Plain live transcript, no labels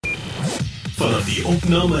Vanaf die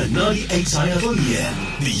opname na die uitsaai ateljee,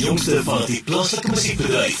 die jongste van die plaaslike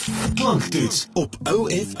musiekbedryf. Klanktoets op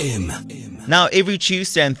OFM. Now, every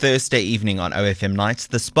Tuesday and Thursday evening on OFM Nights,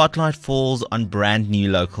 the spotlight falls on brand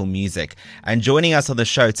new local music. And joining us on the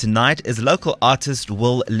show tonight is local artist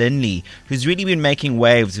Will Linley, who's really been making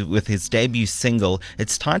waves with his debut single.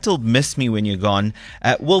 It's titled Miss Me When You're Gone.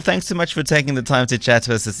 Will, thanks so much for taking the time to chat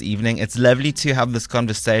to us this evening. It's lovely to have this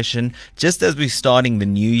conversation just as we're starting the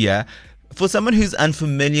new year. For someone who's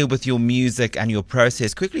unfamiliar with your music and your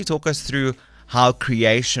process, quickly talk us through how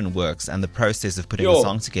creation works and the process of putting a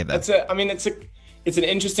song together. It's an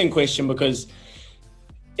interesting question because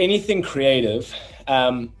anything creative,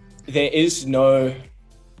 there is no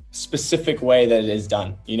specific way that it is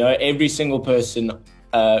done. You know, every single person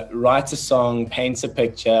writes a song, paints a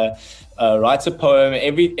picture, writes a poem.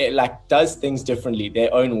 Does things differently,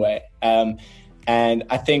 their own way. And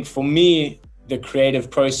I think for me, the creative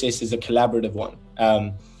process is a collaborative one.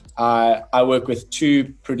 I work with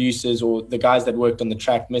two producers, or the guys that worked on the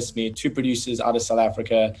track Miss Me, two producers out of South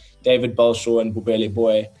Africa, David Balshaw and Bubele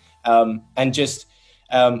Boy. For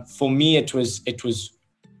me, it was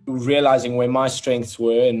realizing where my strengths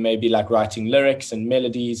were and maybe like writing lyrics and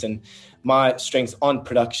melodies, and my strengths on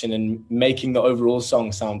production and making the overall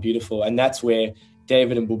song sound beautiful. And that's where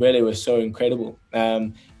David and Bubele were so incredible. For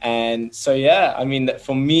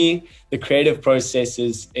me, the creative process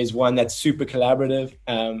is one that's super collaborative,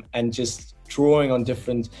 and just drawing on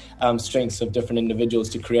different strengths of different individuals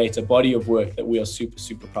to create a body of work that we are super,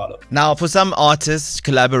 super proud of. Now, for some artists,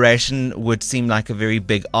 collaboration would seem like a very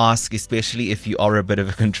big ask, especially if you are a bit of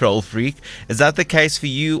a control freak. Is that the case for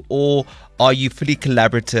you, or are you fully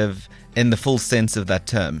collaborative in the full sense of that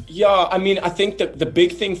term? Yeah, I think that the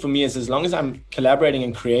big thing for me is, as long as I'm collaborating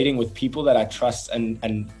and creating with people that I trust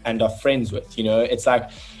and are friends with, you know, it's like,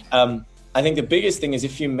 I think the biggest thing is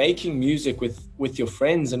if you're making music with your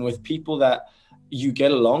friends and with people that you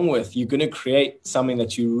get along with, you're going to create something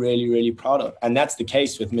that you're really, really proud of. And that's the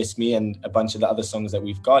case with Miss Me and a bunch of the other songs that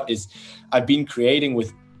we've got. Is I've been creating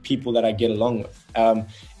with people that I get along with.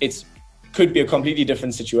 Could be a completely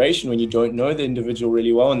different situation when you don't know the individual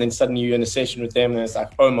really well, and then suddenly you're in a session with them and it's like,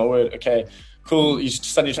 oh my word, okay, cool, you're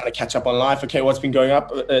suddenly trying to catch up on life. Okay, what's been going up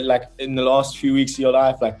like in the last few weeks of your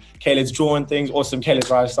life? Like, okay, let's draw on things, awesome, okay, let's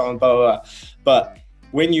write a song, blah, blah, blah. But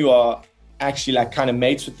when you are actually like kind of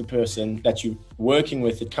mates with the person that you're working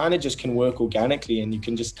with, it kind of just can work organically, and you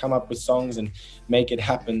can just come up with songs and make it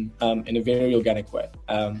happen in a very organic way.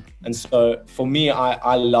 And so for me,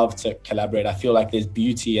 I love to collaborate. I feel like there's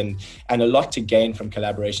beauty and a lot to gain from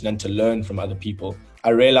collaboration and to learn from other people. I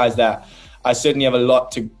realize that I certainly have a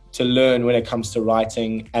lot to learn when it comes to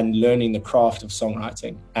writing and learning the craft of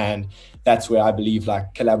songwriting. And that's where I believe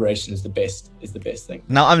like collaboration is the best thing.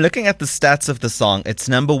 Now, I'm looking at the stats of the song. It's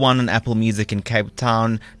number 1 on Apple Music in Cape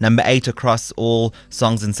Town, number 8 across all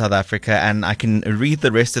songs in South Africa, and I can read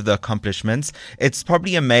the rest of the accomplishments. It's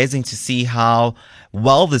probably amazing to see how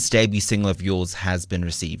well this debut single of yours has been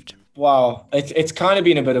received. Wow, it's kind of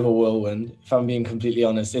been a bit of a whirlwind, if I'm being completely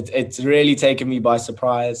honest. It's really taken me by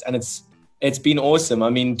surprise, and it's been awesome. I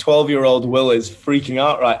mean, 12-year-old Will is freaking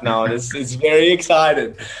out right now, and it's very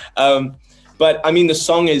excited. But I mean, the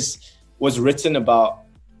song was written about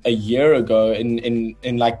a year ago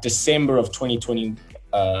in like December of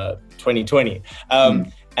 2020.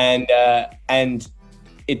 And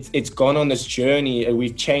it's gone on this journey.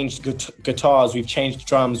 We've changed guitars, we've changed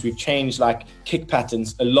drums, we've changed like kick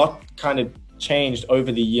patterns. A lot kind of changed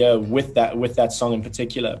over the year with that song in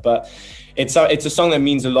particular. But it's a song that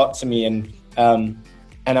means a lot to me, and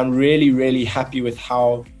I'm really, really happy with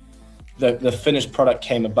how the finished product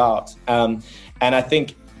came about. And I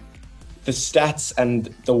think the stats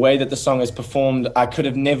and the way that the song is performed, I could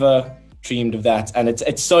have never dreamed of that. And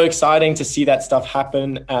it's so exciting to see that stuff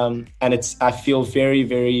happen. And I feel very,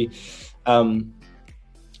 very, I'm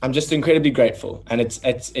just incredibly grateful. And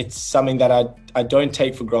it's something that I don't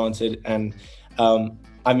take for granted. And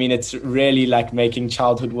I mean, it's really like making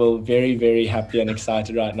childhood Will very, very happy and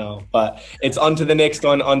excited right now. But it's on to the next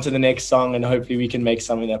one, on to the next song, and hopefully we can make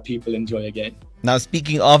something that people enjoy again. Now,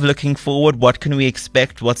 speaking of looking forward, what can we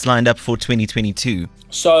expect? What's lined up for 2022?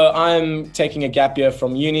 So I'm taking a gap year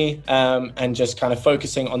from uni and just kind of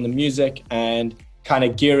focusing on the music and kind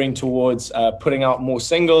of gearing towards putting out more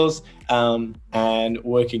singles and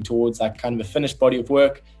working towards like kind of a finished body of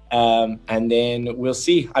work. And then we'll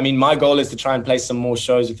see. I mean, my goal is to try and play some more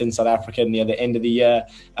shows within South Africa near the end of the year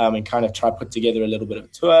and kind of try put together a little bit of a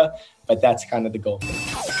tour. But that's kind of the goal.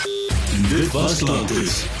 Dit was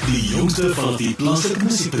Klanktoets, die jongste van die plaaslike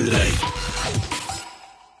musiekbedryf.